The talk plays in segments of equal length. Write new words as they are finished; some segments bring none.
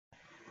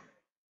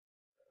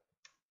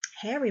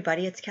Hey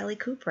everybody, it's Kelly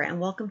Cooper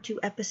and welcome to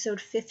episode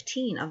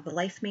 15 of the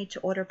Life Made to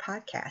Order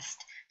podcast.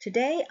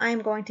 Today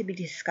I'm going to be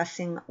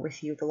discussing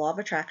with you the law of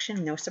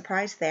attraction, no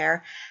surprise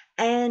there,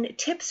 and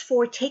tips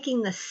for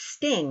taking the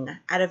sting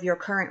out of your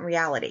current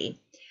reality.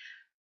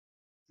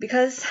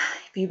 Because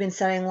if you've been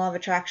studying law of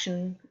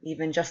attraction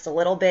even just a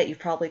little bit, you've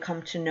probably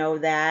come to know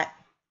that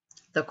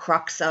the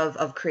crux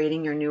of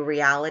creating your new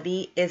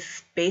reality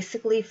is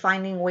basically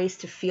finding ways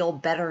to feel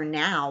better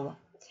now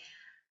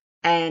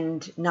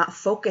and not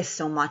focus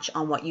so much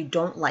on what you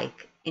don't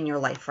like in your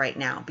life right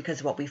now,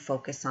 because what we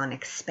focus on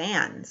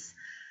expands.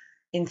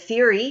 In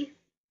theory,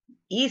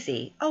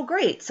 easy. Oh,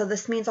 great. So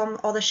this means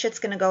all the shit's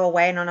going to go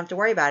away and I don't have to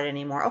worry about it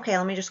anymore. Okay,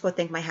 let me just go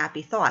think my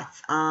happy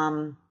thoughts.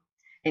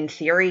 In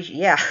theory,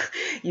 yeah,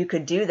 you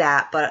could do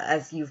that. But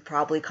as you've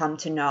probably come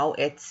to know,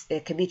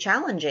 it can be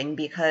challenging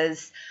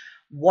because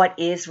what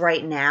is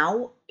right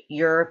now,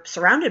 you're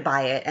surrounded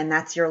by it, and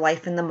that's your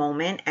life in the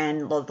moment.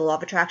 And the law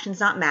of attraction is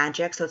not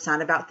magic, so it's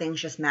not about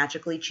things just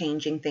magically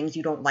changing, things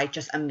you don't like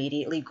just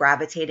immediately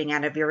gravitating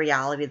out of your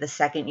reality the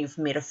second you've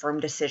made a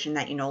firm decision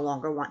that you no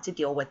longer want to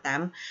deal with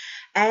them.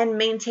 And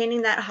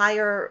maintaining that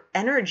higher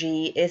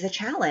energy is a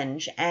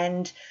challenge,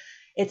 and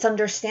it's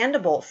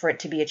understandable for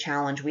it to be a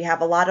challenge. We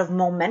have a lot of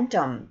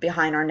momentum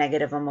behind our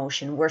negative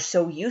emotion. We're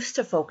so used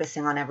to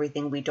focusing on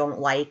everything we don't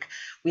like.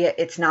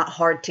 It's not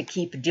hard to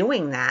keep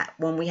doing that.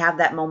 When we have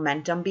that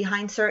momentum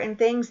behind certain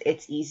things,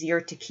 it's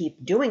easier to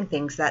keep doing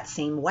things that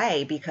same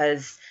way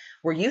because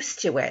we're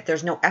used to it.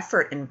 There's no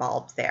effort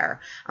involved there.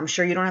 I'm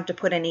sure you don't have to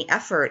put any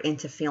effort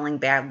into feeling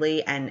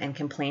badly and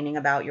complaining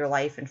about your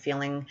life and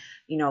feeling,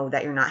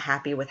 that you're not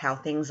happy with how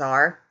things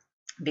are,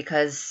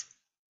 because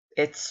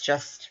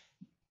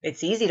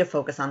it's easy to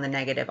focus on the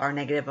negative. Our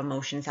negative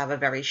emotions have a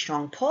very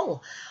strong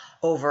pull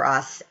over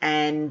us.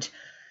 And,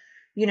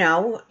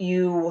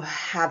 you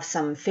have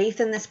some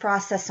faith in this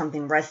process.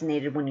 Something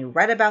resonated when you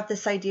read about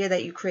this idea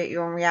that you create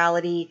your own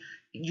reality.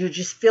 You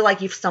just feel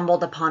like you've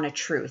stumbled upon a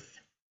truth.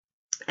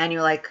 And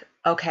you're like,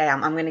 okay,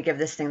 I'm going to give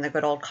this thing the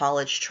good old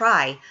college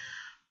try.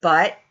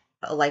 But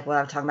like what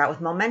I'm talking about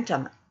with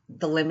momentum,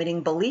 the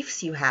limiting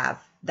beliefs you have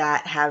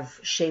that have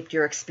shaped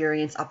your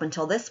experience up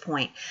until this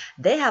point,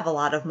 they have a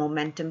lot of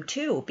momentum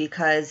too,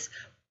 because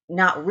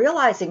not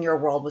realizing your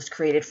world was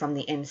created from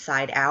the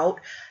inside out,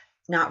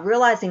 not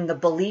realizing the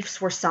beliefs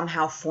were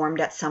somehow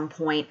formed at some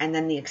point and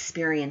then the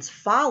experience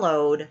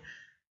followed,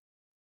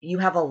 you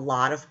have a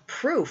lot of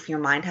proof. Your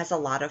mind has a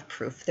lot of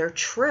proof they're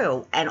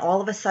true. And all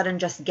of a sudden,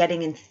 just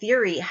getting in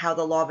theory how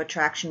the law of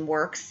attraction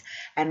works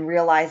and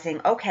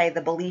realizing, okay,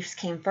 the beliefs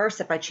came first.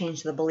 If I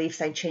change the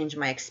beliefs, I change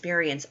my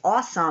experience.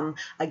 Awesome.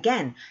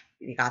 Again,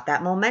 you got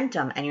that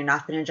momentum, and you're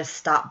not going to just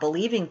stop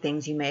believing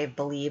things you may have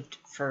believed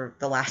for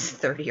the last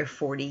 30 or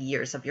 40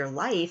 years of your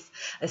life,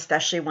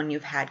 especially when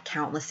you've had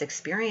countless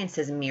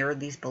experiences mirror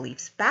these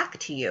beliefs back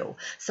to you.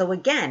 So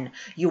again,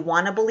 you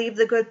want to believe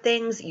the good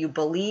things. You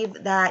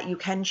believe that you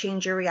can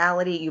change your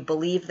reality. You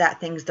believe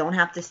that things don't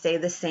have to stay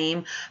the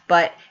same,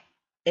 but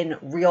in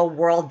real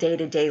world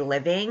day-to-day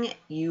living,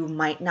 you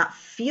might not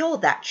feel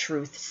that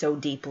truth so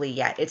deeply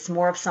yet. It's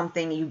more of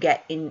something you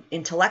get in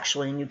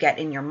intellectually and you get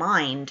in your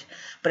mind.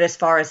 But as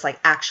far as like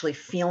actually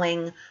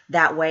feeling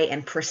that way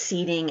and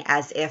proceeding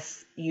as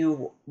if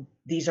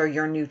these are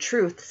your new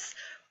truths,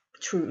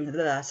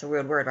 that's a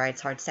weird word, right?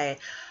 It's hard to say.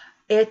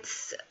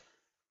 It's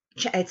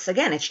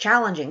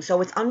challenging.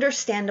 So it's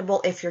understandable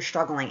if you're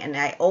struggling. And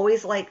I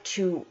always like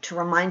to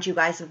remind you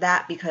guys of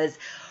that, because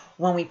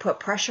when we put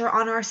pressure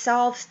on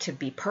ourselves to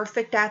be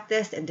perfect at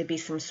this and to be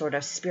some sort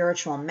of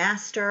spiritual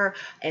master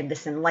and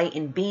this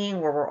enlightened being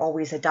where we're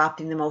always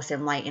adopting the most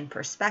enlightened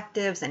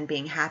perspectives and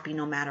being happy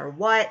no matter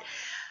what,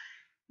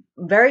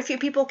 very few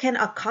people can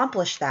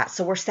accomplish that.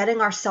 So we're setting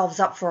ourselves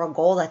up for a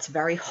goal that's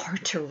very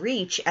hard to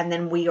reach, and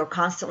then we are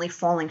constantly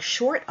falling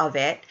short of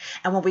it.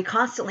 And when we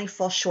constantly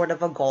fall short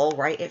of a goal,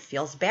 right, it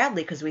feels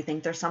badly because we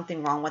think there's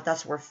something wrong with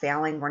us. We're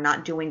failing. We're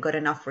not doing good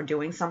enough. We're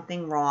doing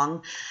something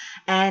wrong.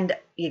 And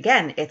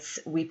again,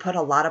 we put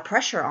a lot of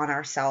pressure on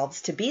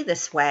ourselves to be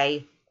this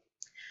way.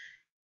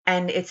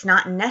 And it's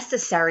not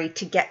necessary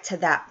to get to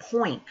that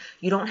point.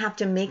 You don't have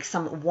to make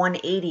some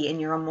 180 in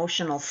your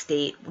emotional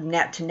state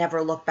to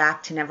never look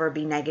back, to never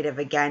be negative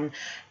again.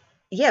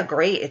 Yeah,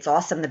 great. It's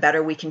awesome. The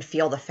better we can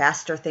feel, the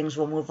faster things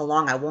will move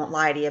along. I won't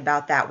lie to you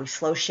about that. We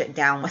slow shit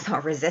down with our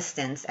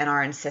resistance and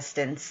our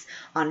insistence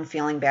on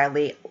feeling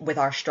badly with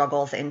our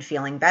struggles and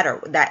feeling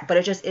better. But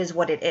it just is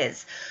what it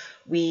is.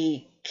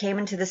 We came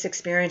into this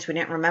experience. We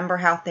didn't remember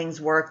how things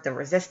work. The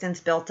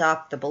resistance built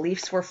up. The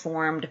beliefs were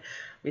formed.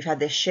 We've had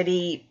this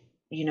shitty,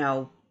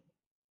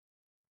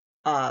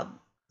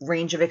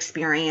 range of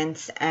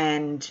experience,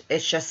 and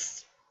it's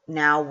just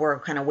now we're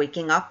kind of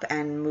waking up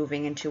and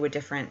moving into a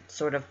different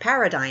sort of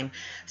paradigm.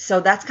 So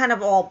that's kind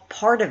of all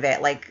part of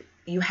it. Like,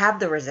 you have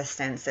the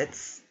resistance.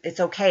 It's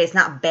okay. It's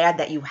not bad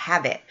that you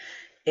have it.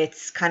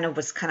 Was kind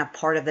of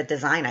part of the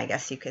design, I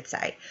guess you could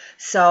say.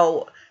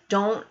 So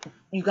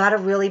you got to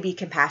really be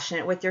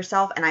compassionate with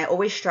yourself. And I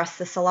always stress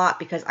this a lot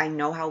because I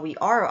know how we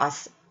are,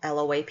 us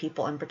LOA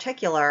people in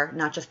particular,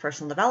 not just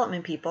personal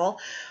development people.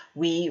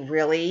 We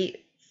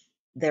really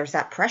there's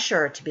that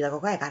pressure to be like,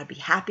 okay, I got to be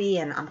happy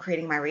and I'm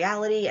creating my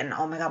reality. And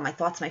oh my God, my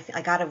thoughts,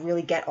 I got to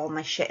really get all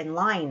my shit in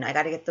line. I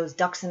got to get those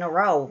ducks in a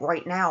row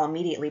right now,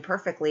 immediately,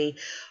 perfectly,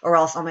 or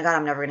else, oh my God,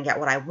 I'm never going to get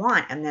what I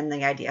want. And then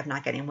the idea of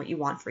not getting what you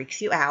want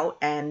freaks you out.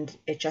 And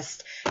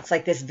it's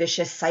like this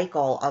vicious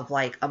cycle of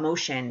like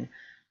emotion,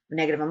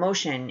 negative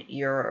emotion.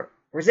 You're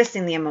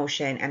resisting the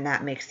emotion, and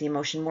that makes the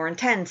emotion more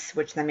intense,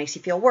 which then makes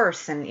you feel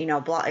worse. And,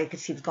 blah, it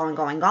keeps going.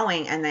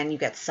 And then you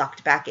get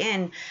sucked back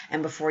in.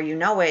 And before you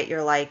know it,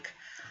 you're like,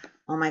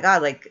 oh my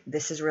God, like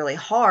this is really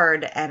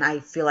hard. And I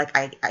feel like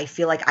I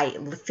feel like I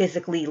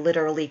physically,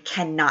 literally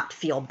cannot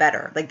feel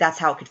better. Like that's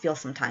how it could feel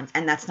sometimes.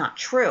 And that's not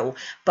true,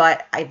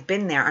 but I've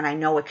been there and I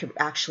know it could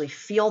actually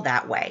feel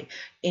that way.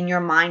 In your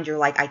mind, you're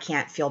like, I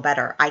can't feel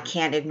better. I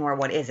can't ignore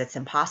what is. It's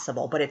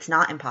impossible, but it's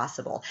not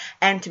impossible.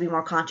 And to be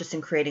more conscious in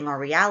creating our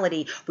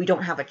reality, we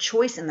don't have a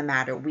choice in the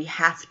matter. We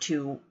have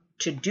to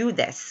do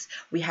this.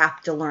 We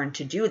have to learn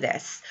to do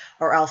this,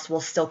 or else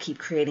we'll still keep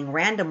creating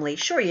randomly.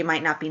 Sure, you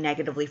might not be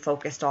negatively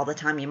focused all the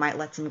time. You might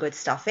let some good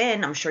stuff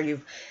in. I'm sure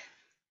you've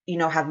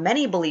have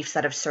many beliefs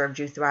that have served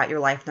you throughout your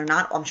life.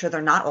 I'm sure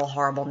they're not all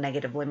horrible,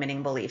 negative,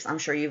 limiting beliefs. I'm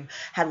sure you've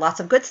had lots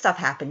of good stuff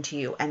happen to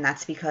you, and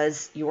that's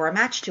because you were a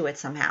match to it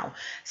somehow.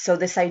 So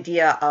this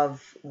idea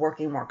of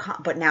working more,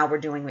 but now we're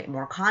doing it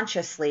more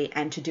consciously,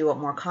 and to do it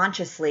more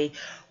consciously,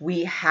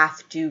 we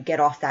have to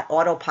get off that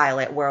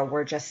autopilot where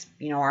we're just,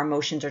 our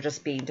emotions are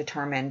just being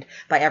determined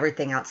by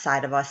everything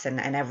outside of us and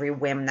every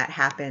whim that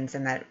happens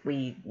and that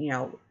we,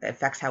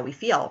 affects how we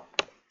feel.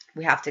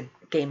 We have to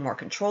gain more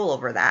control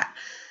over that.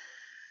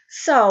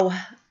 So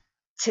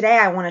today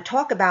I want to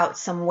talk about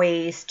some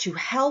ways to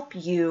help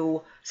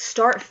you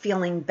start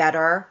feeling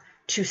better,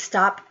 to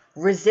stop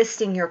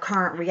resisting your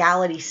current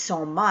reality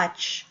so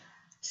much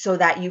so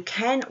that you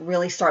can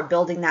really start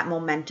building that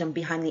momentum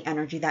behind the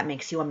energy that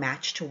makes you a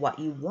match to what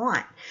you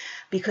want.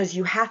 Because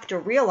you have to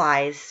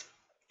realize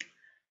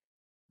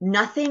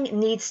nothing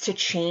needs to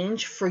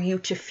change for you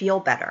to feel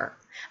better.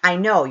 I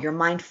know your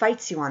mind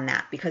fights you on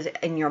that because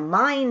in your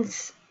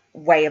mind's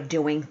way of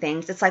doing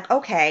things, it's like,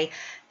 okay,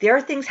 there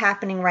are things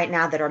happening right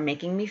now that are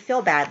making me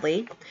feel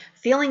badly.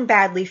 Feeling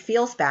badly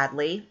feels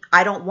badly.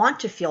 I don't want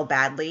to feel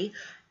badly.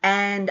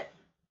 And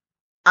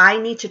I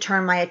need to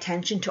turn my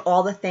attention to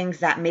all the things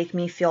that make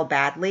me feel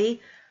badly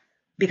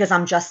because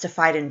I'm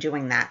justified in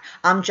doing that.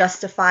 I'm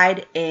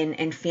justified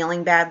in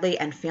feeling badly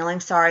and feeling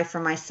sorry for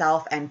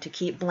myself and to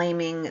keep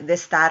blaming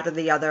this, that, or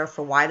the other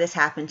for why this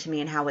happened to me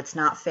and how it's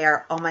not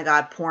fair. Oh my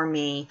God, poor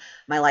me.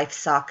 My life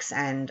sucks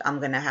and I'm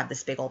going to have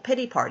this big old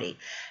pity party.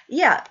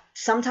 Yeah,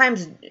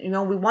 sometimes, we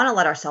want to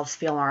let ourselves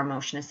feel our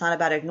emotion. It's not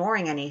about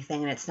ignoring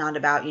anything and it's not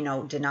about,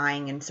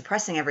 denying and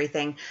suppressing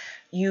everything.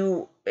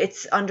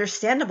 It's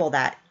understandable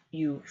that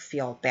you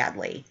feel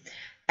badly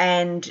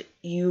and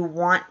you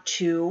want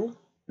to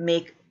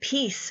make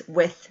peace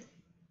with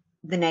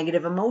the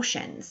negative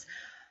emotions.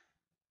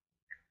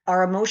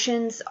 Our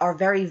emotions are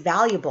very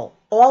valuable,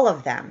 all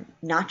of them,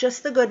 not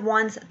just the good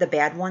ones, the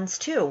bad ones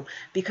too,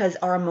 because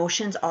our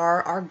emotions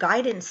are our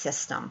guidance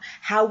system.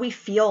 How we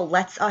feel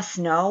lets us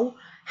know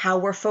how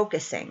we're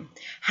focusing.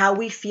 How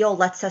we feel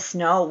lets us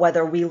know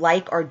whether we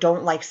like or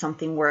don't like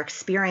something we're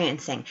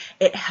experiencing.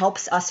 It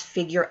helps us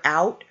figure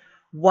out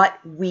what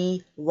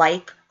we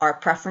like, our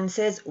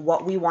preferences,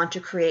 what we want to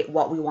create,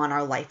 what we want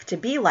our life to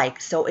be like.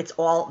 So it's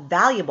all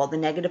valuable. The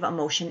negative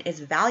emotion is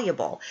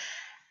valuable.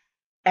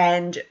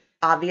 And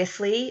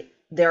obviously,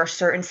 there are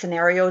certain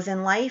scenarios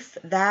in life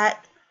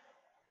that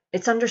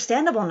it's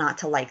understandable not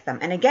to like them.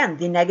 And again,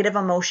 the negative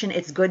emotion,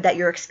 it's good that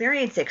you're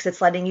experiencing it because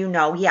it's letting you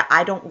know, yeah,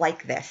 I don't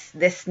like this.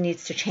 This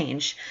needs to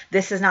change.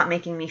 This is not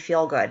making me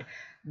feel good.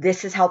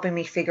 This is helping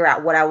me figure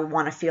out what I would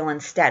want to feel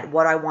instead,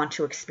 what I want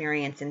to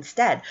experience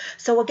instead.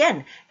 So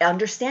again,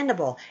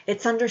 understandable.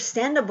 It's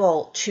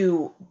understandable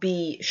to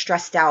be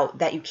stressed out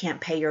that you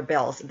can't pay your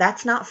bills.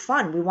 That's not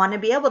fun. We want to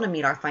be able to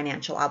meet our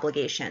financial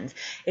obligations.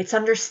 It's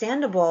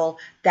understandable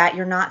that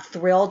you're not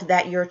thrilled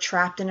that you're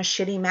trapped in a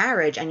shitty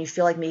marriage and you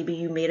feel like maybe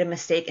you made a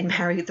mistake and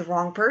married the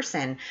wrong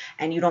person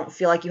and you don't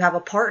feel like you have a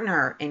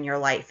partner in your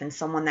life and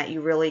someone that you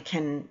really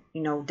can,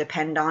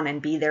 depend on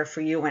and be there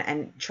for you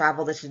and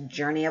travel this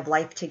journey of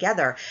life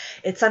together.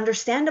 It's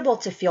understandable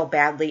to feel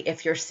badly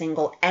if you're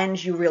single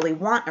and you really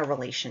want a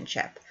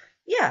relationship.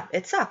 Yeah,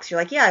 it sucks. You're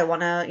like, yeah, I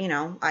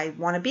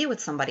want to be with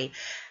somebody.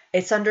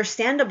 It's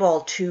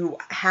understandable to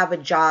have a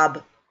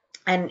job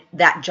and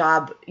that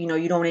job,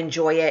 you don't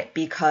enjoy it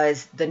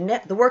because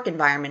the work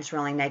environment's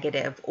really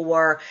negative,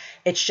 or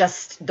it's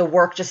just the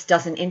work just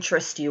doesn't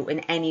interest you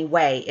in any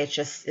way.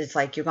 It's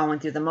like you're going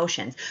through the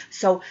motions.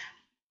 So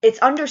it's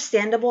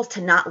understandable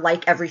to not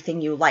like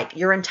everything you like.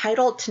 You're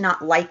entitled to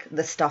not like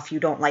the stuff you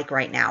don't like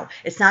right now.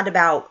 It's not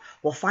about,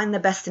 well, find the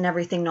best in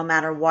everything no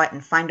matter what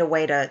and find a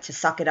way to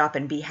suck it up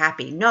and be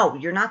happy. No,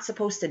 you're not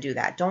supposed to do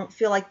that. Don't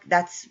feel like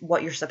that's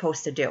what you're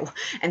supposed to do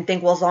and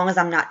think, well, as long as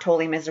I'm not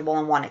totally miserable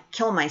and want to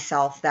kill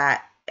myself,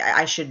 that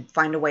I should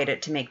find a way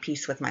to make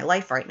peace with my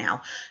life right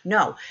now.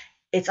 No,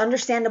 it's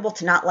understandable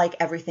to not like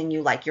everything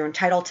you like. You're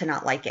entitled to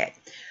not like it.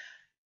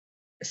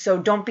 So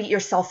don't beat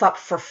yourself up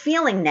for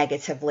feeling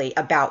negatively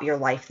about your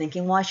life,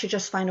 thinking, well, I should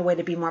just find a way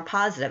to be more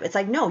positive. It's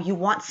like, no, you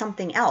want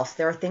something else.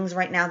 There are things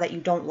right now that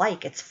you don't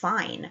like. It's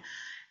fine.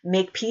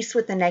 Make peace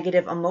with the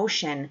negative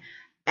emotion,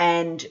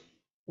 and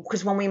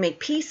because when we make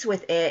peace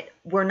with it,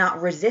 we're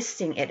not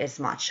resisting it as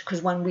much.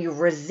 Because when we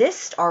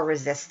resist our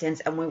resistance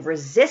and we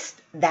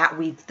resist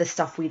the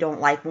stuff we don't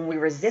like, when we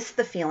resist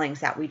the feelings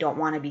that we don't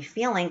want to be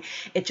feeling,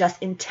 it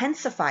just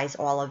intensifies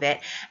all of it.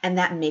 And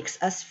that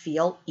makes us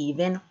feel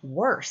even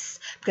worse.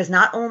 Because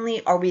not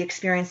only are we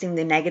experiencing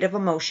the negative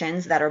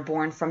emotions that are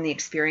born from the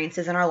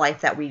experiences in our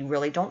life that we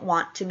really don't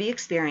want to be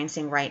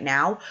experiencing right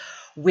now,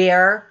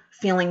 we're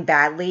feeling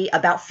badly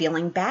about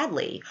feeling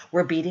badly.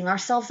 We're beating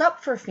ourselves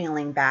up for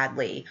feeling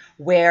badly.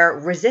 We're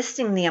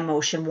resisting the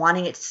emotion,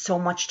 wanting it so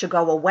much to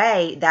go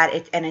away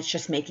and it's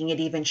just making it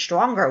even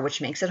stronger,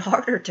 which makes it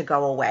harder to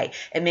go away.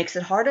 It makes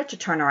it harder to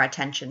turn our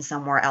attention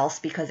somewhere else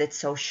because it's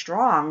so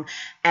strong,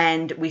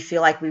 and we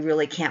feel like we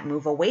really can't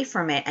move away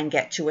from it and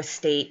get to a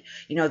state,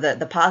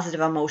 the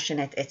positive emotion,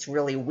 it's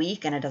really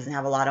weak and it doesn't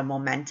have a lot of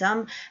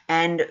momentum,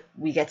 and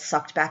we get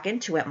sucked back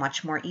into it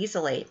much more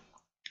easily.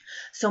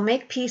 So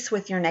make peace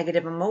with your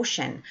negative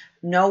emotion.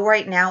 Know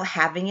right now,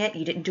 having it,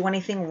 you didn't do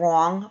anything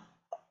wrong,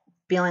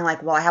 feeling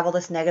like, well, I have all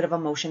this negative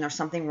emotion, there's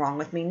something wrong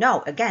with me.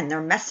 No, again,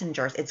 they're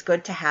messengers. It's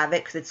good to have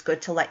it because it's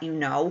good to let you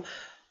know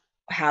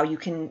how you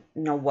can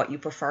know what you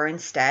prefer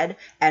instead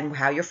and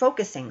how you're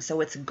focusing.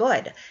 So it's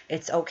good.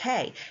 It's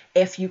okay.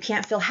 If you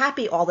can't feel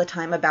happy all the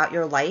time about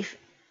your life,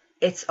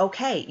 it's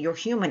okay. You're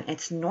human.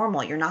 It's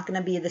normal. You're not going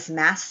to be this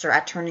master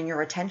at turning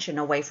your attention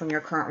away from your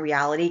current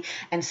reality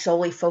and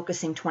solely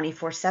focusing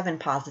 24/7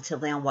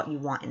 positively on what you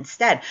want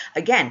instead.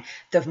 Again,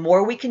 the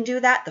more we can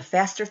do that, the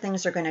faster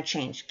things are going to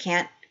change.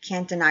 Can't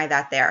deny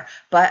that there.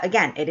 But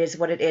again, it is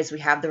what it is. We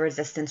have the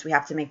resistance. We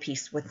have to make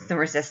peace with the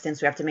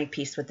resistance. We have to make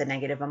peace with the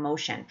negative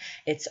emotion.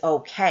 It's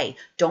okay.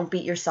 Don't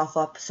beat yourself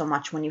up so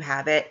much when you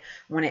have it.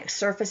 When it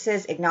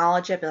surfaces,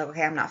 acknowledge it. Be like,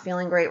 okay, I'm not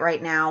feeling great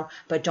right now,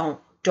 but don't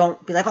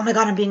be like, oh my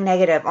God, I'm being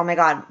negative. Oh my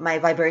God, my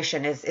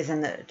vibration is in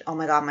the, oh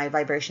my God, my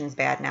vibration is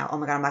bad now. Oh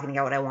my God, I'm not going to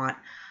get what I want.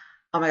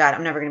 Oh my God,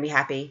 I'm never going to be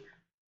happy.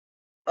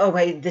 Oh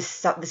wait,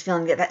 this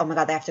feeling that, oh my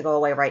God, they have to go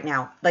away right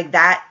now. Like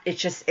that,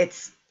 it's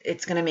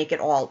going to make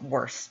it all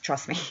worse.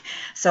 Trust me.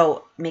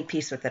 So make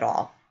peace with it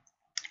all.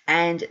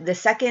 And the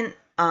second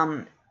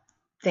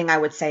thing I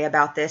would say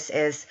about this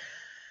is,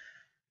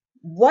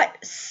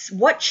 what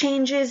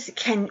things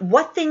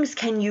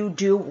can you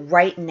do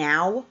right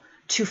now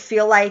to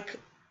feel like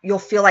you'll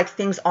feel like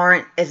things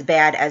aren't as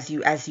bad as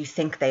you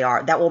think they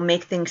are, that will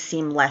make things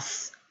seem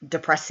less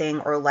depressing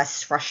or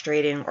less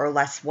frustrating or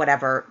less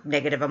whatever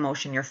negative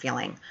emotion you're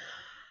feeling?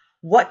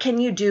 What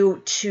can you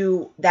do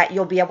to that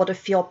you'll be able to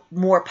feel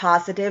more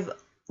positive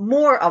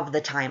more of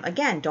the time?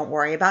 Again, don't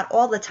worry about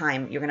all the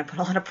time. You're going to put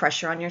a lot of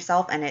pressure on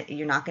yourself and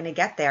you're not going to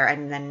get there.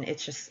 And then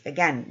it's just,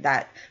 again,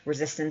 that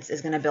resistance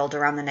is going to build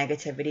around the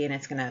negativity and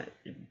it's going to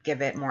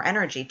give it more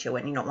energy to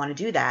it. And you don't want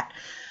to do that.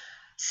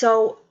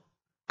 So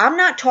I'm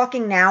not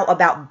talking now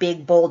about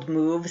big, bold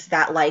moves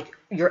that like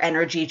your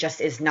energy just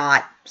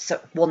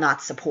will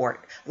not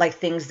support, like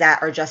things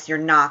that are just, you're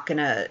not going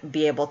to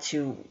be able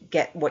to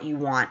get what you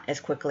want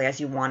as quickly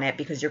as you want it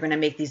because you're going to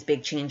make these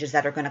big changes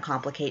that are going to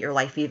complicate your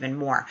life even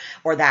more,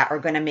 or that are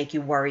going to make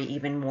you worry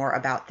even more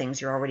about things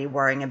you're already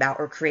worrying about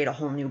or create a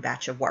whole new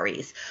batch of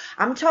worries.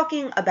 I'm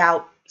talking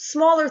about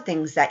smaller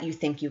things that you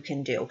think you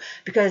can do,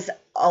 because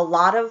a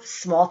lot of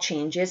small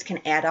changes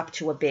can add up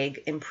to a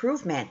big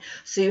improvement.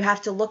 So you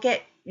have to look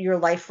at your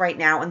life right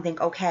now and think,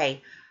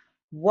 okay,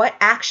 what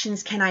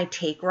actions can I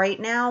take right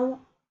now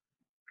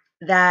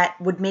that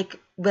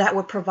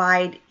would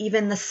provide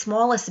even the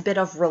smallest bit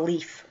of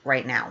relief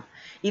right now,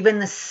 even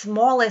the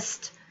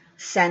smallest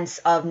sense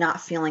of not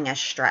feeling as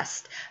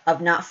stressed, of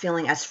not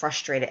feeling as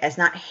frustrated, as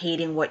not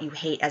hating what you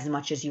hate as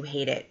much as you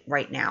hate it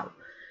right now.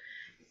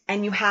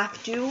 And you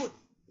have to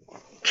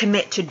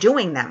commit to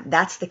doing them.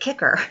 That's the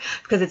kicker,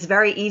 because it's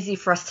very easy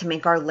for us to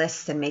make our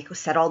lists and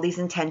set all these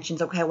intentions.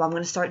 Okay, well, I'm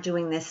going to start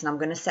doing this and I'm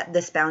going to set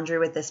this boundary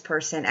with this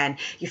person. And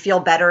you feel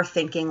better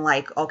thinking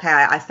like, okay,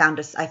 I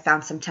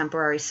found some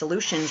temporary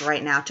solutions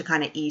right now to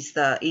kind of ease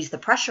the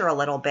pressure a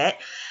little bit.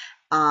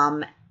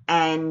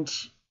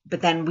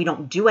 But then we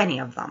don't do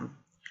any of them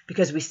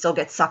because we still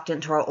get sucked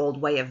into our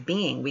old way of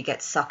being. We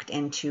get sucked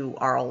into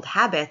our old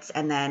habits,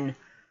 and then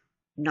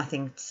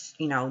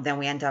then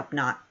we end up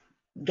not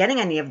getting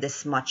any of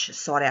this much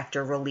sought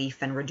after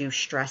relief and reduced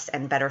stress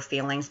and better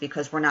feelings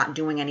because we're not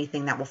doing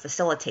anything that will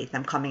facilitate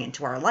them coming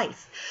into our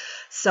life.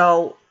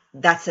 So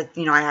that's it.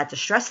 I had to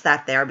stress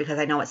that there because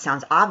I know it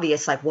sounds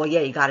obvious, like, well, yeah,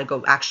 you got to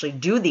go actually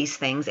do these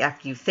things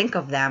after you think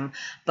of them.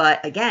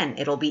 But again,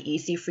 it'll be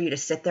easy for you to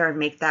sit there and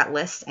make that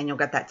list, and you'll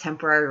get that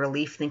temporary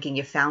relief thinking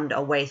you found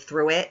a way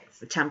through it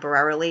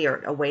temporarily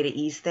or a way to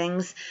ease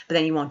things, but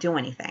then you won't do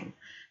anything.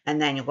 And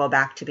then you'll go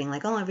back to being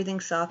like, oh, everything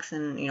sucks,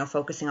 and,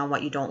 focusing on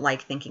what you don't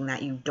like, thinking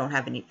that you don't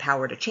have any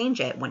power to change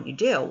it when you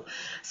do.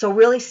 So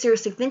really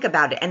seriously think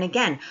about it. And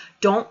again,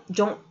 don't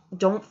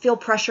don't feel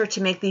pressure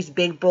to make these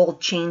big, bold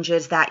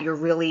changes that you're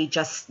really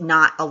just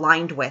not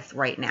aligned with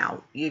right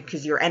now.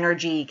 Because your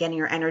energy, getting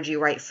your energy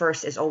right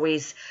first is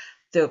always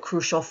the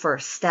crucial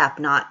first step,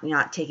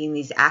 not taking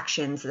these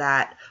actions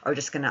that are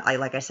just going to,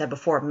 like I said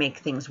before, make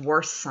things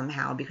worse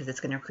somehow because it's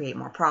going to create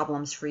more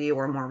problems for you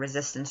or more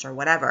resistance or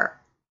whatever.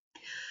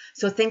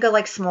 So think of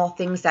like small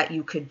things that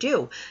you could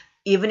do.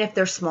 Even if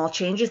they're small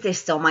changes, they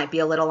still might be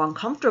a little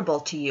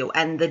uncomfortable to you.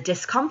 And the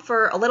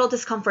discomfort, a little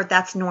discomfort,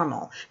 that's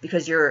normal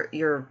because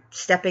you're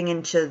stepping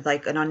into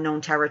like an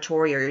unknown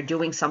territory, or you're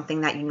doing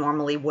something that you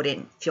normally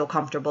wouldn't feel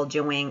comfortable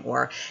doing,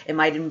 or it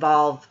might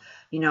involve,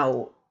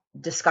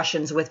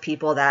 discussions with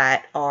people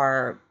that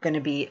are going to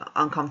be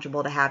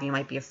uncomfortable to have. You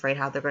might be afraid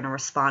how they're going to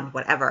respond,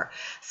 whatever.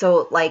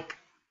 So like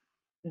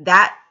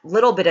that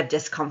little bit of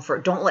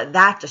discomfort, don't let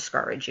that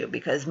discourage you,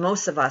 because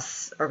most of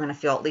us are going to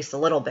feel at least a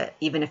little bit,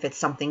 even if it's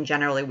something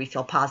generally we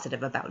feel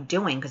positive about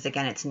doing, because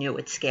again, it's new,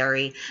 it's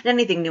scary, and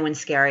anything new and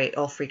scary,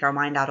 it'll freak our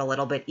mind out a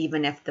little bit,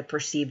 even if there's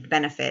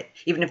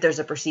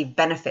a perceived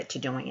benefit to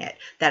doing it,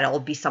 that it'll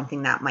be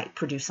something that might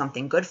produce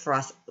something good for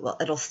us, well,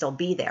 it'll still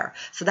be there.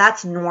 So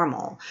that's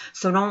normal.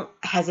 So don't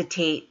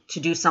hesitate to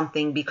do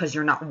something because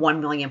you're not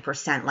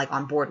 1,000,000% like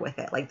on board with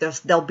it. Like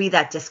there'll be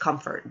that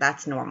discomfort.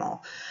 That's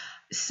normal.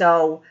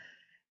 So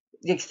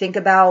you think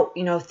about,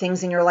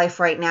 things in your life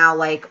right now,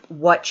 like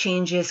what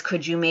changes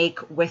could you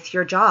make with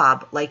your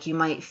job? Like you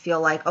might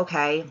feel like,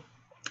 okay,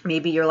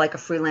 maybe you're like a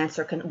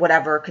freelancer,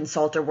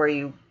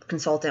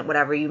 consultant,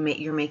 whatever,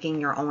 you're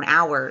making your own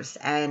hours,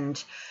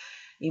 and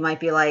you might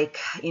be like,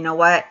 you know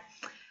what?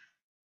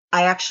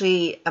 I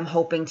actually am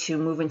hoping to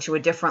move into a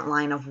different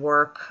line of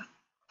work.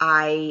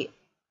 I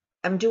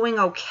am doing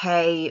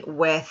okay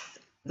with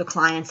the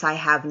clients I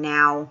have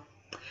now.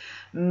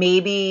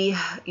 Maybe,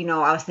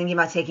 I was thinking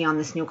about taking on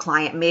this new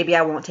client. Maybe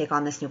I won't take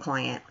on this new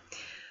client.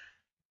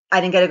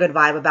 I didn't get a good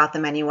vibe about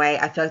them anyway.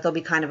 I feel like they'll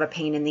be kind of a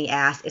pain in the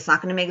ass. It's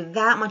not going to make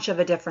that much of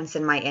a difference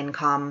in my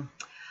income.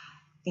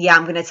 Yeah,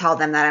 I'm going to tell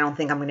them that I don't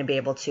think I'm going to be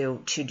able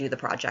to do the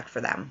project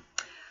for them.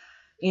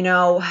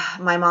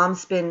 My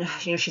mom's been,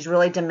 she's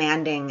really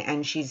demanding,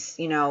 and she's,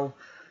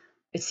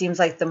 it seems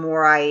like the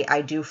more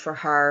I do for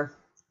her,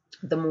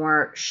 the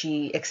more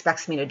she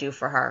expects me to do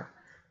for her.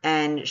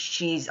 And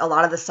a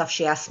lot of the stuff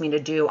she asks me to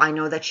do, I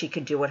know that she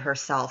could do it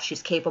herself.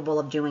 She's capable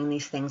of doing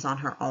these things on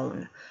her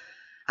own.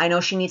 I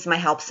know she needs my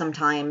help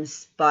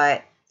sometimes,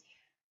 but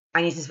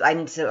I need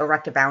to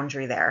erect a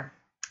boundary there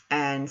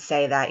and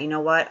say that, you know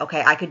what?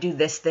 Okay, I could do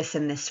this, this,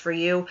 and this for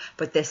you,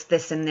 but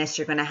this, and this,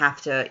 you're going to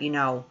have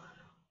to,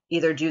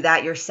 either do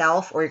that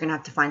yourself, or you're going to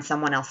have to find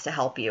someone else to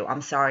help you.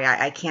 I'm sorry,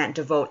 I can't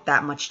devote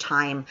that much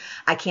time.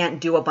 I can't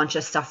do a bunch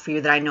of stuff for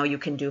you that I know you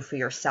can do for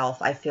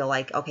yourself. I feel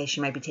like, okay,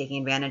 she might be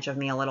taking advantage of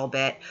me a little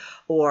bit,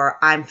 or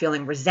I'm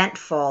feeling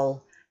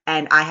resentful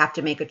and I have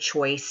to make a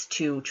choice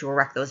to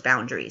erect those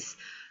boundaries.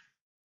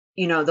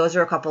 Those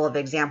are a couple of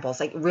examples.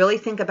 Like really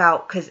think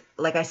about, because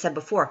like I said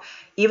before,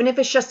 even if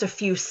it's just a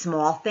few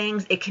small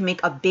things, it can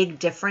make a big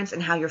difference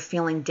in how you're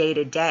feeling day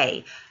to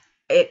day.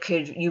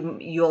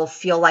 You'll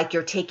feel like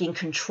you're taking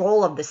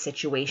control of the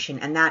situation,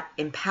 and that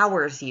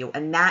empowers you,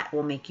 and that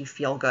will make you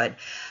feel good.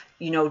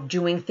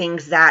 Doing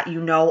things that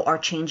are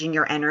changing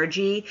your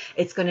energy,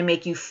 it's going to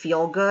make you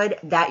feel good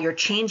that you're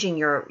changing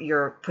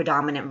your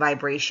predominant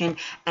vibration,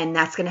 and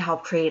that's going to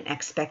help create an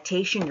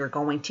expectation you're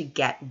going to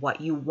get what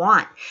you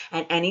want.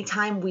 And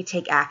anytime we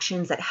take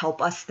actions that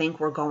help us think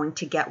we're going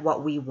to get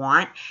what we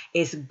want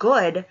is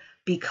good,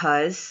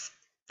 because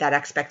that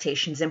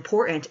expectation is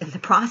important in the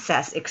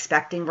process.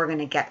 Expecting we're going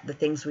to get the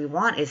things we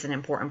want is an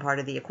important part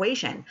of the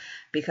equation,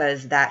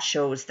 because that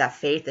shows that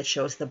faith, it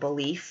shows the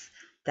belief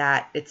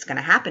that it's going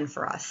to happen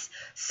for us.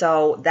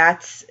 So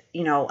that's,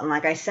 and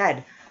like I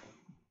said,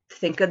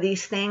 think of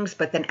these things,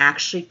 but then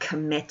actually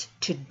commit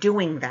to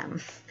doing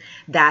them.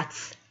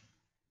 That's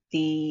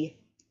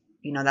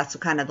that's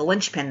kind of the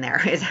linchpin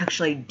there, is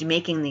actually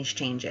making these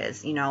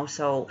changes,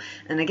 so,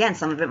 and again,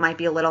 some of it might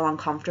be a little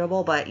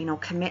uncomfortable, but,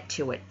 commit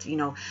to it,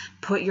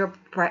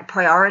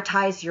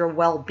 prioritize your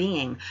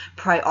well-being,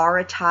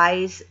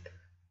 prioritize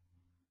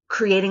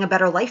creating a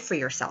better life for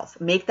yourself.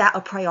 Make that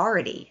a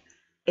priority.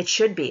 It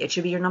should be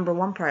your number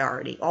one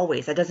priority,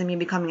 always. That doesn't mean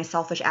becoming a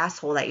selfish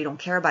asshole that you don't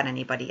care about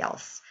anybody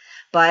else,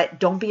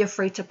 but don't be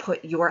afraid to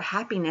put your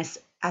happiness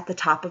at the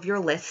top of your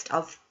list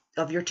of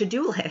your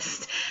to-do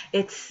list.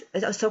 It's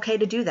okay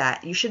to do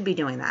that. You should be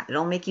doing that.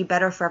 It'll make you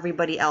better for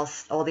everybody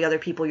else, all the other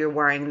people you're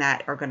worrying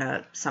that are going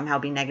to somehow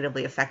be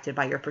negatively affected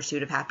by your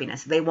pursuit of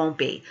happiness. They won't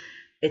be.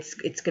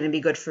 It's going to be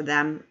good for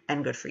them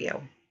and good for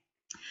you.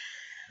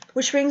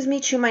 Which brings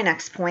me to my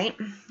next point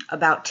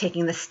about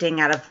taking the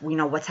sting out of,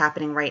 what's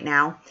happening right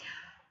now.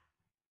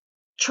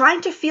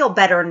 Trying to feel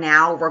better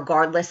now,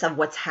 regardless of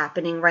what's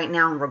happening right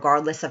now, and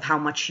regardless of how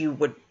much you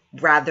would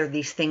rather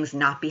these things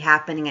not be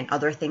happening and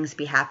other things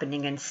be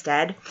happening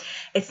instead.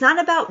 It's not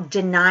about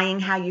denying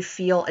how you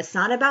feel. It's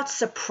not about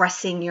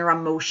suppressing your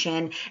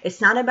emotion.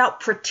 It's not about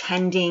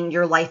pretending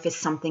your life is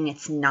something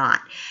it's not.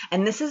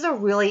 And this is a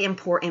really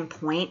important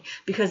point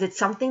because it's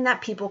something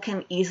that people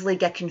can easily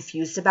get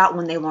confused about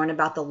when they learn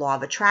about the law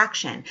of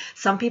attraction.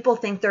 Some people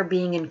think they're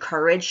being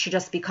encouraged to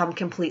just become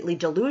completely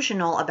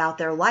delusional about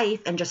their life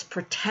and just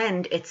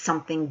pretend it's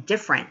something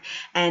different.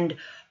 And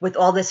with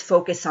all this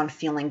focus on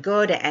feeling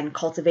good and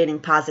cultivating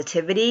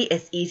positivity,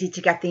 it's easy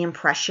to get the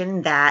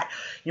impression that,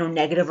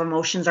 negative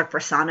emotions are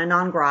persona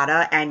non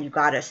grata and you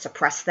got to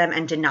suppress them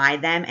and deny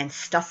them and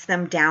stuff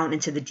them down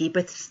into the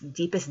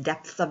deepest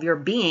depths of your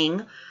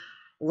being,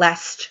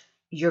 lest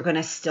you're going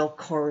to still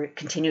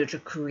continue to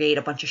create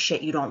a bunch of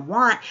shit you don't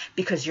want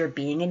because you're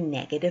being a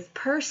negative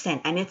person.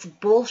 And it's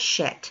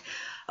bullshit.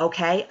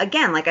 Okay.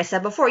 Again, like I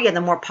said before,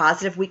 the more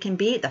positive we can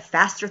be, the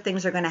faster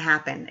things are going to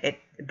happen.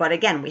 But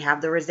again, we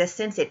have the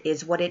resistance. It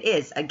is what it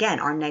is. Again,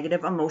 our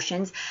negative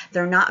emotions,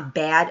 they're not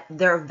bad.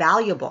 They're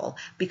valuable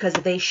because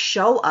they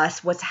show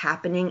us what's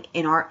happening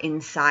in our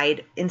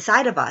inside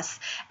of us.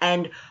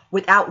 And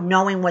without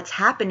knowing what's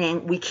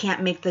happening, we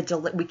can't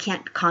we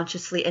can't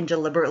consciously and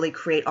deliberately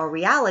create our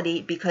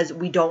reality because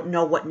we don't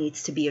know what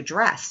needs to be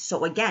addressed.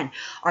 So again,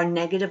 our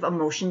negative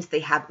emotions,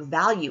 they have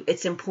value.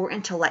 It's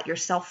important to let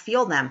yourself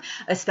feel them,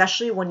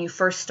 especially when you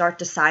first start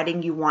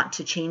deciding you want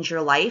to change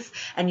your life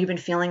and you've been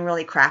feeling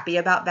really crappy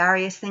about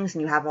various things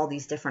and you have all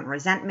these different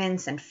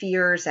resentments and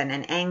fears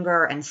and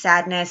anger and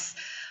sadness.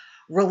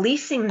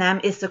 Releasing them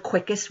is the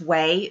quickest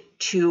way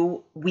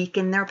to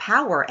weaken their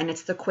power, and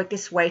it's the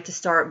quickest way to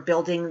start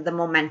building the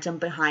momentum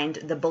behind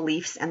the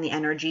beliefs and the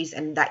energies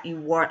and that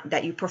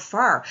you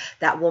prefer,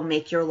 that will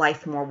make your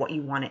life more what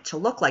you want it to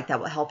look like, that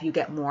will help you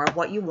get more of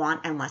what you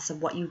want and less of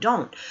what you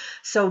don't.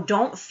 So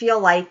don't feel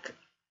like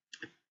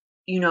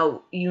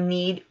you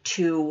need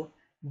to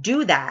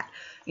do that.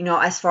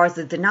 As far as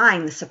the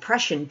denying, the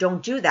suppression,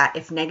 don't do that.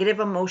 If negative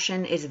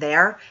emotion is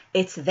there,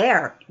 it's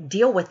there.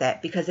 Deal with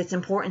it, because it's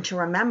important to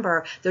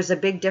remember there's a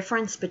big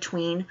difference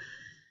between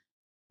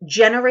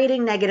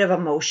generating negative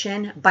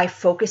emotion by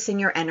focusing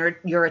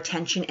your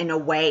attention in a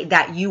way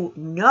that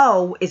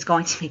is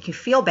going to make you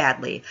feel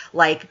badly,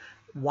 like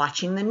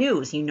watching the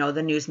news.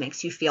 The news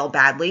makes you feel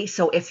badly.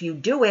 So if you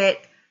do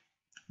it,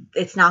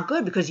 it's not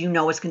good because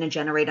it's going to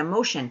generate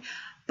emotion.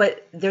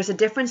 But there's a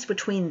difference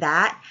between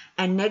that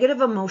and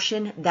negative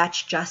emotion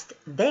that's just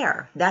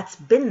there. That's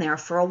been there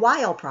for a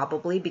while,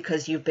 probably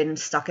because you've been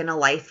stuck in a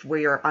life where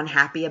you're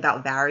unhappy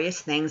about various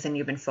things and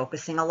you've been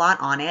focusing a lot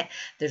on it.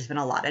 There's been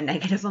a lot of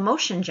negative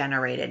emotion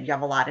generated. You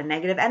have a lot of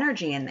negative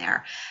energy in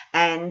there.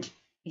 And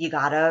you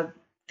got to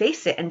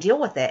face it and deal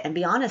with it and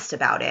be honest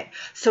about it.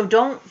 So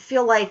don't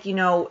feel like, in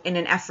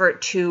an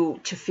effort to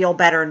feel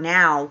better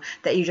now,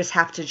 that you just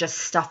have to just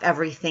stuff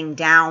everything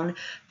down.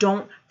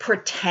 Don't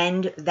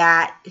pretend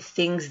that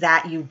things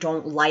that you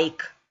don't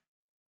like,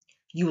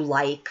 you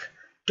like.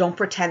 Don't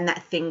pretend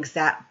that things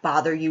that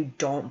bother you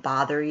don't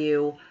bother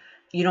you.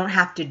 You don't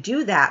have to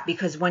do that,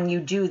 because when you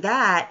do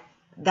that,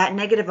 that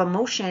negative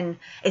emotion,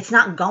 it's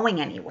not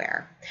going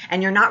anywhere.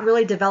 And you're not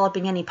really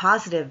developing any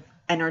positive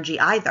energy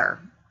either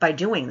by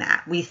doing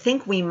that. We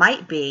think we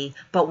might be,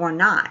 but we're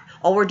not.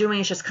 All we're doing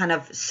is just kind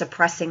of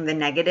suppressing the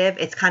negative.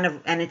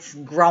 And it's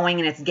growing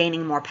and it's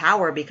gaining more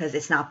power because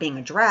it's not being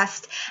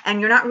addressed. And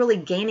you're not really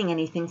gaining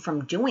anything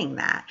from doing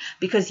that,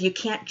 because you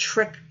can't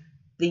trick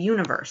the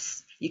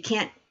universe. It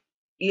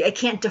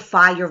can't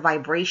defy your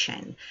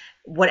vibration.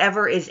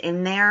 Whatever is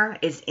in there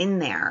is in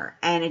there.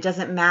 And it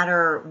doesn't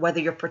matter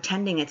whether you're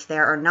pretending it's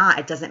there or not.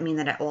 It doesn't mean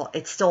that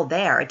it's still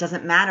there. It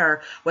doesn't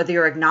matter whether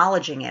you're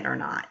acknowledging it or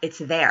not. It's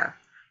there.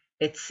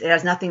 It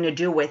has nothing to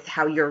do with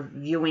how you're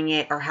viewing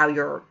it or how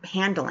you're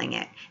handling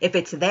it. If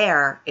it's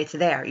there, it's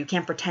there. You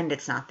can't pretend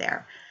it's not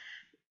there.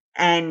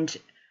 And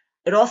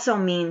it also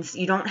means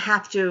you don't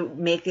have to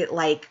make it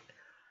like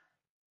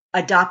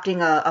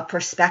adopting a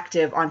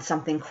perspective on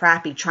something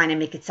crappy, trying to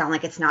make it sound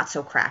like it's not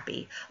so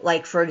crappy.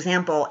 Like, for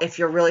example, if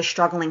you're really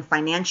struggling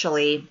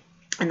financially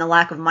and the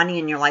lack of money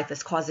in your life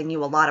is causing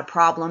you a lot of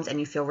problems and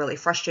you feel really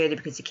frustrated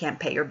because you can't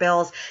pay your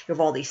bills, you have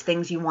all these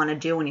things you want to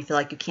do and you feel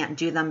like you can't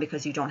do them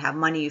because you don't have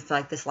money, you feel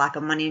like this lack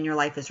of money in your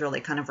life is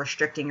really kind of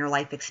restricting your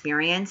life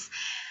experience.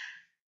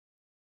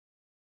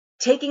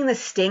 Taking the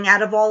sting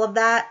out of all of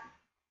that,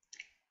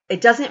 it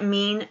doesn't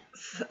mean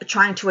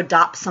trying to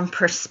adopt some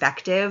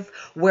perspective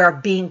where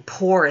being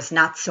poor is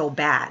not so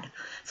bad.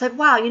 It's like,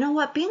 wow, you know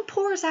what? Being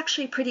poor is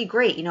actually pretty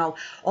great.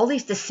 All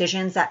these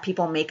decisions that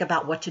people make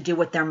about what to do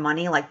with their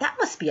money, like that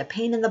must be a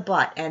pain in the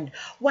butt. And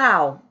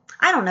wow,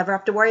 I don't ever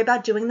have to worry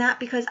about doing that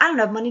because I don't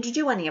have money to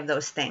do any of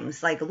those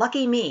things. Like,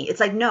 lucky me. It's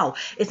like, no,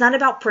 it's not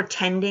about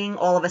pretending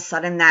all of a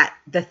sudden that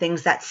the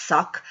things that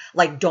suck,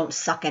 like, don't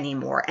suck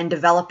anymore, and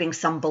developing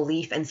some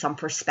belief and some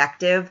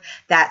perspective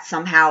that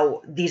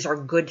somehow these are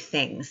good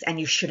things and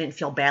you shouldn't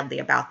feel badly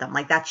about them.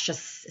 Like, that's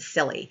just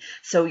silly.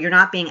 So you're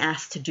not being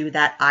asked to do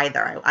that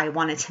either. I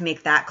wanted to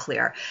make that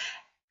clear.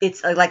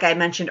 It's like I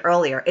mentioned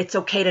earlier, it's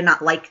okay to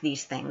not like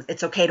these things.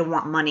 It's okay to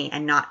want money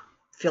and not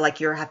feel like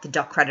you have to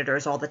duck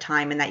creditors all the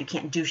time and that you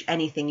can't do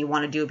anything you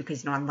want to do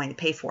because you don't have money to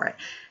pay for it.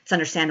 It's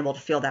understandable to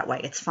feel that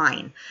way. It's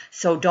fine.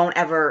 So don't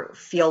ever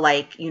feel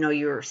like,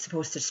 you're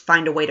supposed to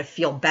find a way to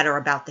feel better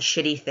about the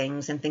shitty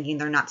things and thinking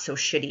they're not so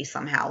shitty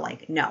somehow.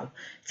 Like, no,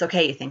 it's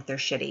okay you think they're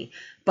shitty.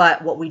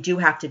 But what we do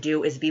have to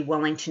do is be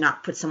willing to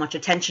not put so much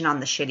attention on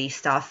the shitty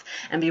stuff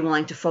and be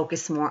willing to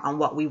focus more on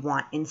what we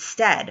want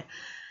instead.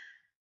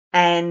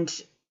 And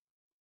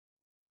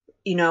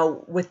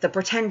with the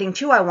pretending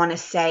too, I want to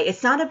say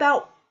it's not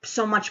about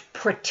so much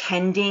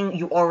pretending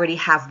you already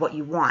have what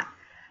you want,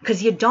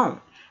 because you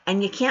don't.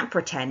 And you can't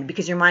pretend,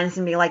 because your mind's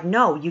going to be like,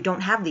 no, you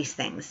don't have these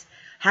things.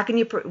 How can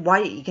why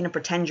are you going to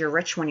pretend you're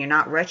rich when you're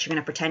not rich? You're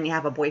going to pretend you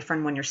have a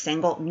boyfriend when you're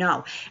single?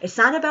 No, it's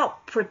not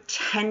about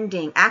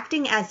pretending.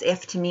 Acting as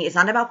if, to me, is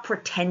not about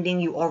pretending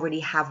you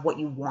already have what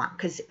you want.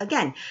 Because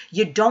again,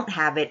 you don't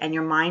have it, and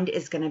your mind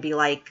is going to be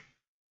like,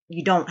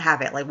 you don't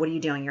have it. Like, what are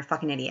you doing? You're a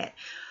fucking idiot.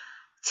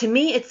 To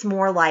me, it's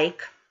more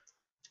like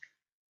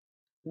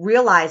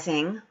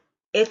realizing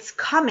it's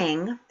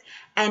coming,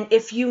 and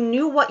if you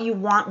knew what you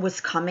want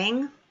was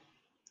coming,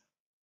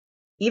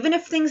 even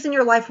if things in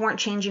your life weren't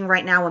changing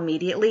right now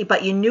immediately,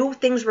 but you knew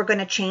things were going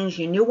to change,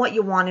 you knew what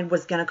you wanted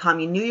was going to come,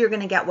 you knew you're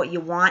going to get what you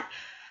want,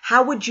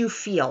 how would you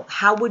feel?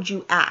 How would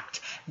you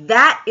act?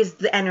 That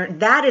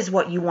is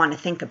what you want to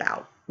think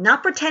about.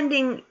 Not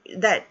pretending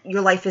that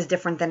your life is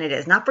different than it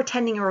is. Not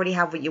pretending you already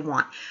have what you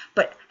want.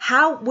 But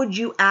how would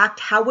you act?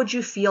 How would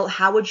you feel?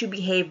 How would you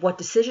behave? What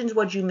decisions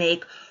would you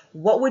make?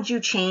 What would you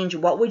change?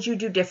 What would you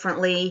do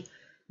differently?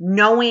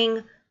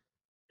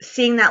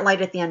 Seeing that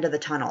light at the end of the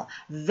tunnel.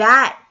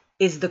 That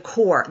is the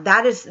core.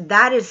 That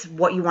is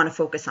what you want to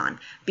focus on.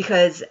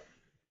 Because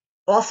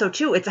also,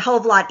 too, it's a hell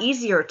of a lot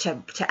easier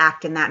to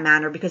act in that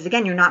manner, because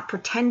again, you're not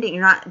pretending,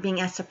 you're not being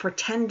asked to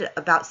pretend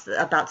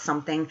about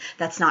something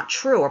that's not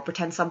true, or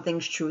pretend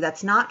something's true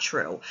that's not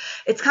true.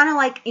 It's kind of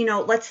like,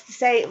 let's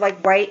say,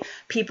 like, right,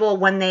 people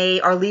when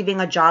they are leaving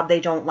a job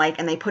they don't like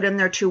and they put in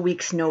their 2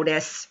 weeks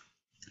notice.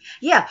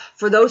 Yeah,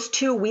 for those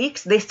 2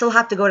 weeks, they still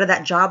have to go to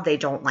that job they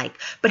don't like.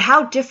 But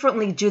how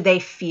differently do they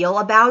feel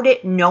about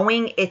it,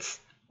 knowing it's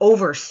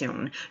over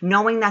soon,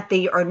 knowing that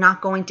they are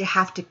not going to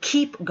have to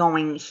keep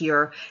going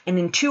here, and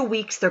in 2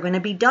 weeks they're going to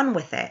be done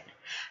with it.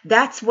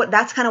 That's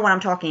kind of what I'm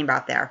talking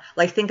about there.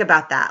 Like, think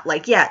about that.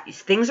 Like, yeah,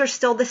 things are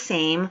still the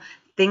same.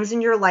 Things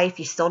in your life,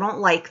 you still don't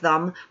like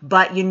them,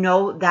 but you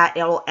know that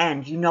it'll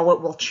end. You know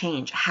it will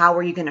change. How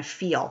are you going to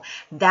feel?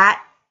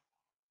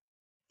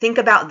 Think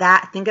about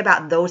that. Think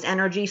about those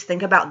energies.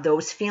 Think about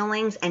those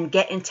feelings and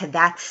get into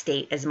that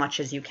state as much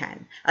as you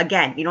can.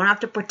 Again, you don't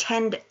have to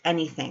pretend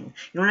anything.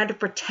 You don't have to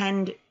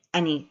pretend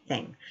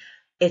anything.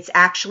 It's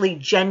actually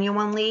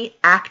genuinely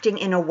acting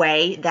in a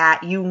way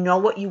that you know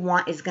what you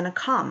want is going to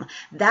come.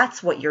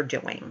 That's what you're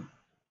doing.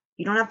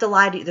 You don't have to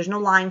lie to, there's no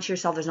lying to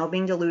yourself. There's no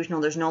being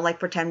delusional. There's no like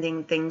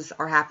pretending things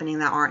are happening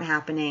that aren't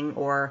happening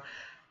or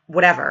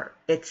whatever.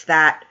 It's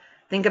that,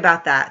 think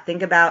about that.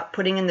 Think about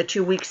putting in the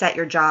 2 weeks at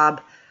your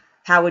job.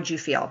 How would you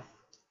feel?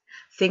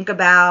 Think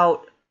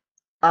about,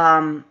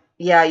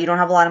 yeah, you don't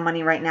have a lot of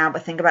money right now,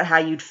 but think about how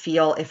you'd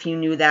feel if you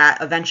knew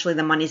that eventually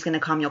the money's going to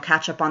come. You'll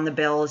catch up on the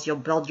bills. You'll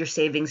build your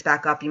savings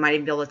back up. You might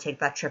even be able to take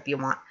that trip you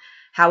want.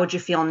 How would you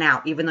feel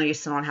now, even though you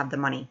still don't have the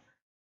money?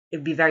 It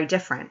would be very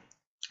different.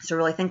 So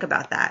really think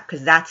about that,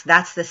 because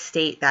that's the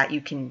state that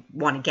you can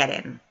want to get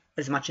in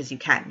as much as you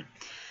can.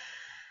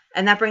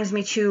 And that brings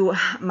me to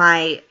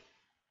my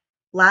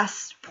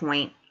last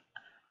point.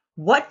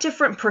 What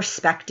different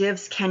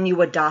perspectives can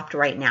you adopt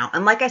right now?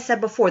 And like I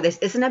said before, this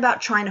isn't about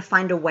trying to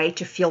find a way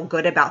to feel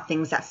good about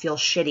things that feel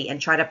shitty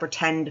and try to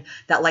pretend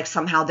that like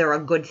somehow they're a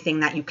good thing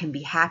that you can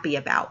be happy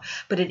about.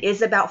 But it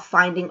is about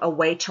finding a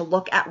way to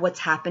look at what's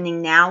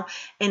happening now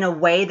in a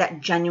way that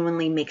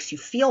genuinely makes you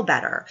feel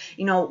better.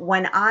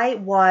 When I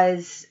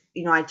was...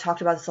 I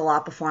talked about this a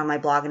lot before on my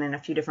blog and in a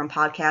few different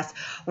podcasts.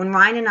 When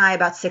Ryan and I,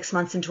 about 6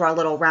 months into our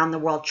little round the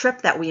world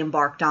trip that we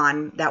embarked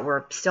on, that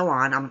we're still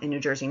on, I'm in New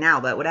Jersey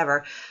now, but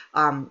whatever,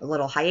 a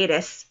little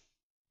hiatus,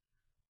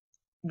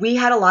 we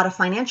had a lot of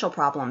financial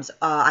problems.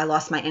 I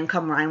lost my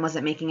income. Ryan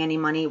wasn't making any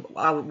money. We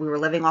were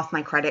living off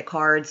my credit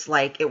cards.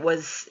 Like, it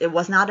was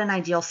not an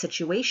ideal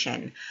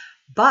situation,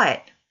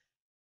 and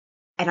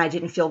I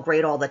didn't feel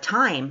great all the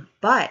time.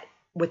 But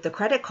with the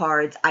credit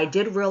cards, I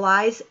did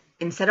realize,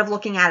 instead of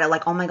looking at it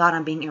like, oh my God,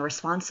 I'm being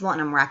irresponsible and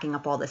I'm racking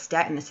up all this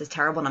debt and this is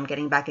terrible and I'm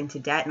getting back into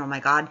debt and oh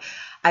my God,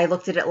 I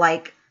looked at it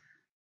like,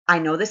 I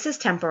know this is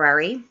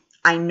temporary.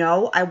 I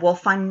know I will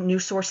find new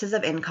sources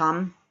of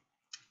income.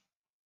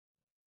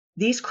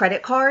 These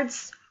credit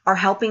cards are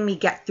helping me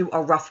get through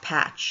a rough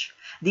patch.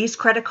 These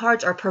credit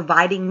cards are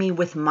providing me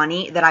with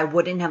money that I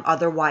wouldn't have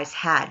otherwise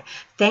had.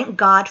 Thank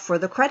God for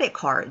the credit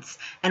cards.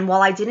 And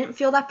while I didn't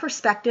feel that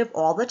perspective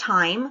all the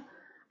time,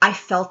 I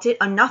felt it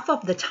enough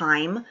of the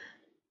time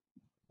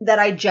that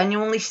I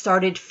genuinely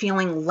started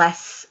feeling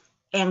less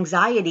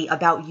anxiety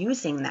about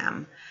using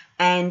them.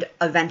 And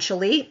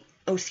eventually,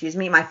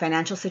 my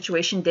financial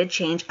situation did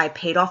change. I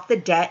paid off the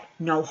debt,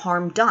 no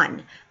harm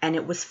done, and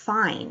it was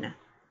fine.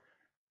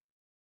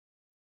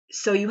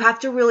 So you have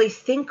to really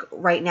think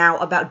right now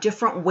about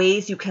different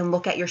ways you can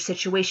look at your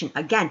situation.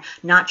 Again,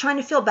 not trying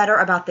to feel better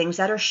about things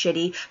that are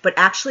shitty, but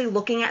actually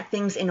looking at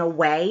things in a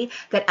way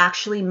that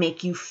actually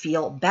make you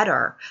feel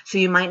better. So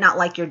you might not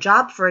like your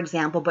job, for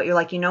example, but you're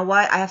like, you know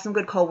what? I have some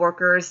good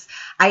coworkers.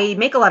 I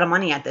make a lot of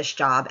money at this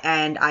job,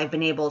 and I've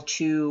been able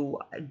to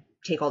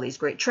take all these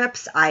great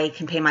trips. I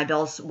can pay my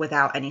bills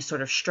without any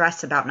sort of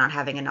stress about not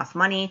having enough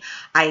money.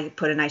 I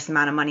put a nice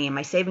amount of money in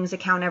my savings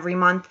account every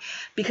month,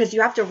 because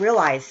you have to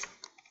realize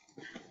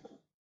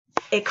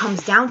it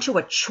comes down to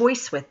a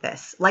choice with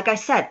this. Like I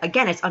said,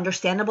 again, it's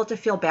understandable to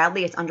feel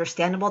badly. It's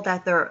understandable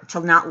that to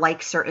not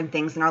like certain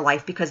things in our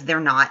life because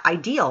they're not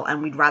ideal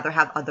and we'd rather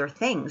have other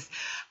things.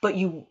 But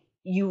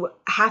you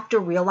have to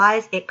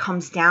realize it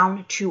comes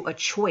down to a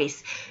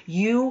choice.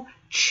 You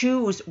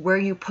choose where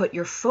you put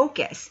your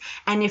focus.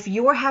 And if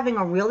you are having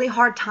a really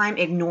hard time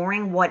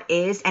ignoring what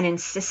is and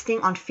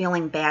insisting on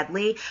feeling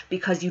badly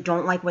because you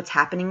don't like what's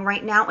happening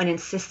right now, and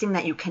insisting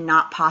that you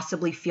cannot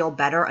possibly feel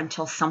better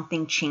until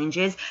something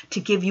changes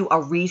to give you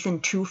a reason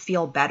to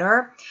feel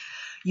better,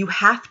 you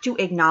have to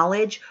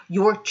acknowledge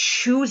you're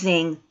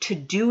choosing to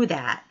do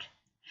that.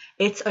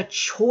 It's a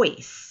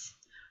choice.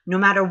 No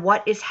matter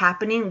what is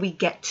happening, we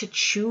get to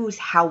choose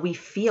how we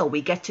feel.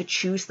 We get to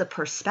choose the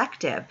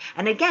perspective.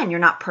 And again, you're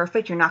not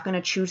perfect. You're not going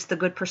to choose the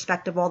good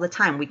perspective all the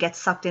time. We get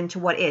sucked into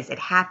what is. It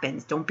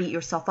happens. Don't beat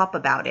yourself up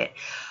about it.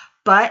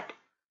 But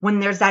when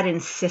there's that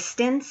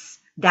insistence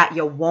that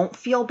you won't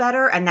feel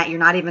better and that you're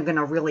not even going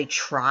to really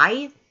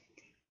try,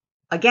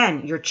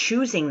 again, you're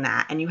choosing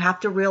that, and you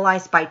have to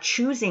realize by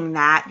choosing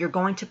that, you're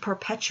going to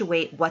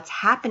perpetuate what's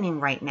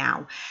happening right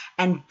now,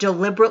 and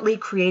deliberately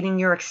creating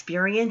your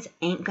experience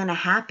ain't going to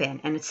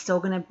happen, and it's still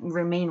going to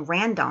remain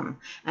random.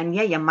 And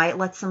yeah, you might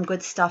let some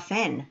good stuff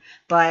in,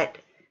 but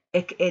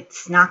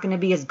it's not going to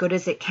be as good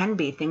as it can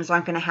be. Things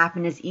aren't going to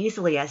happen as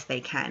easily as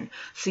they can.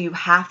 So you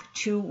have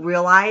to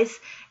realize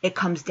it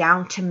comes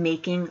down to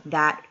making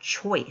that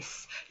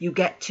choice. You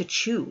get to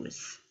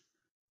choose.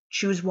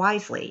 Choose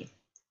wisely.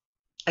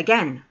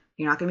 Again,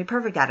 you're not going to be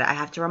perfect at it. I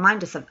have to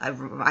remind us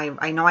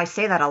I know I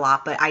say that a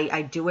lot, but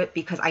I do it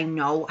because I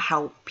know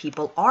how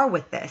people are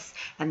with this,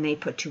 and they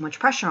put too much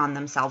pressure on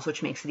themselves,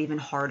 which makes it even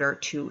harder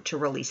to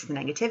release the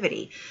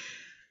negativity.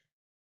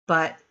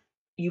 But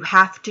you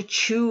have to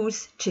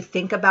choose to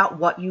think about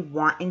what you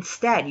want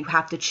instead. You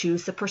have to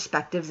choose the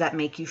perspectives that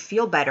make you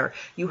feel better.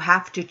 You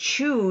have to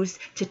choose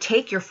to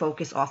take your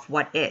focus off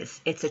what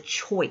is. It's a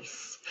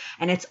choice.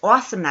 And it's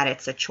awesome that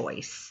it's a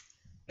choice,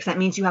 because that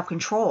means you have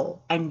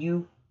control, and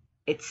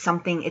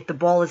the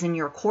ball is in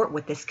your court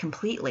with this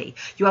completely.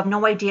 You have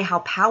no idea how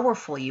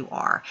powerful you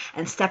are.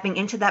 And stepping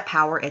into that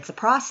power, it's a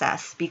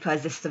process,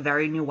 because this is a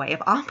very new way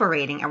of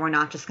operating. And we're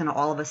not just going to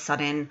all of a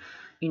sudden,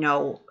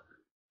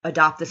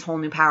 adopt this whole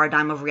new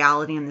paradigm of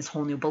reality and this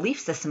whole new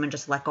belief system and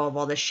just let go of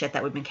all this shit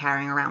that we've been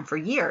carrying around for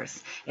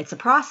years. It's a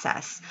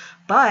process.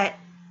 But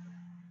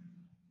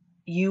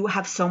you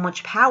have so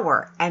much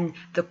power, and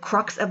the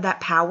crux of that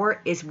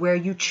power is where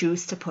you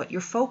choose to put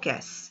your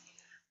focus.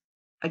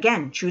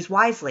 Again, choose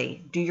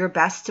wisely. Do your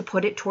best to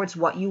put it towards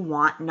what you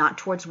want, not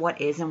towards what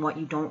is and what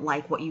you don't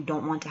like, what you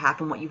don't want to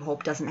happen, what you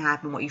hope doesn't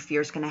happen, what you fear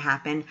is going to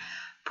happen.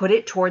 Put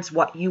it towards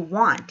what you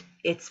want.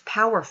 It's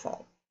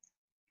powerful.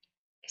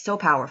 So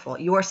powerful.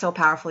 You are so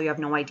powerful, you have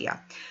no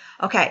idea.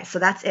 Okay, so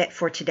that's it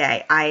for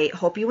today. I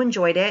hope you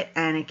enjoyed it,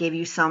 and it gave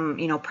you some,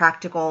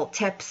 practical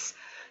tips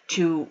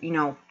to,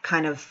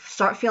 kind of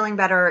start feeling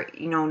better,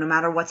 no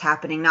matter what's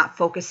happening, not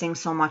focusing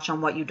so much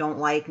on what you don't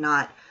like,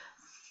 not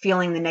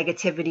feeling the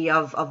negativity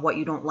of what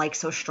you don't like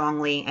so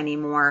strongly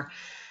anymore.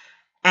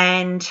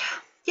 And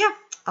yeah,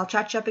 I'll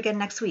chat you up again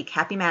next week.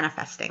 Happy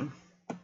manifesting.